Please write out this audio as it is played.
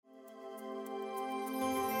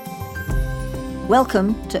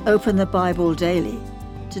Welcome to Open the Bible Daily.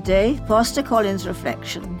 Today, Pastor Colin's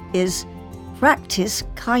reflection is Practice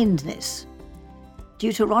Kindness.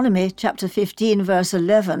 Deuteronomy chapter 15 verse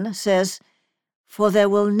 11 says, "For there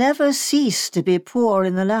will never cease to be poor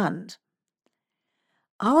in the land."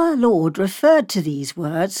 Our Lord referred to these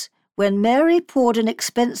words when Mary poured an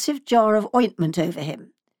expensive jar of ointment over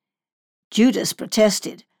him. Judas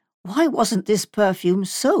protested, "Why wasn't this perfume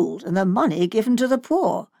sold and the money given to the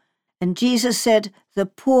poor?" And Jesus said, "The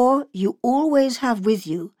poor you always have with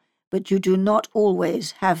you, but you do not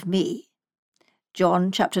always have me."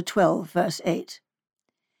 John chapter 12, verse 8.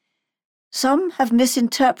 Some have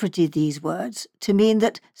misinterpreted these words to mean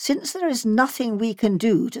that since there is nothing we can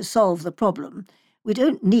do to solve the problem, we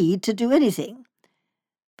don't need to do anything.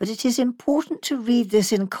 But it is important to read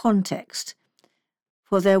this in context.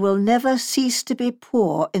 For there will never cease to be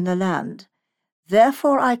poor in the land.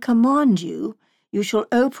 Therefore I command you, you shall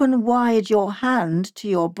open wide your hand to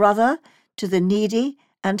your brother, to the needy,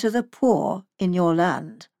 and to the poor in your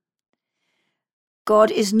land.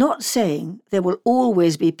 God is not saying there will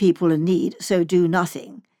always be people in need, so do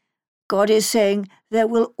nothing. God is saying there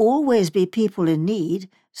will always be people in need,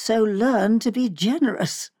 so learn to be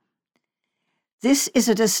generous. This is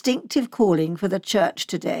a distinctive calling for the church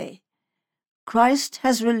today. Christ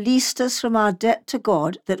has released us from our debt to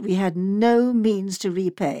God that we had no means to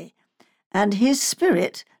repay, and His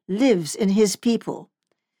Spirit lives in His people.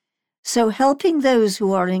 So helping those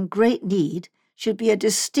who are in great need should be a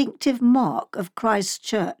distinctive mark of Christ's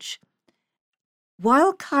church.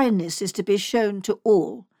 While kindness is to be shown to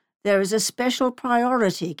all, there is a special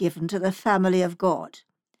priority given to the family of God.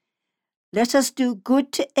 Let us do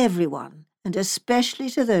good to everyone, and especially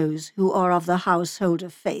to those who are of the household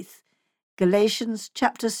of faith. Galatians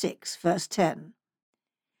chapter 6, verse 10.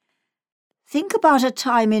 Think about a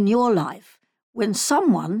time in your life when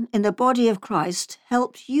someone in the body of Christ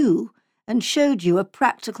helped you and showed you a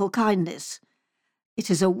practical kindness. It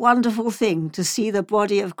is a wonderful thing to see the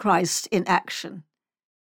body of Christ in action.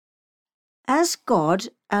 As God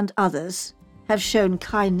and others have shown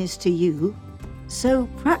kindness to you, so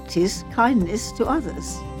practice kindness to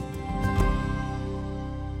others.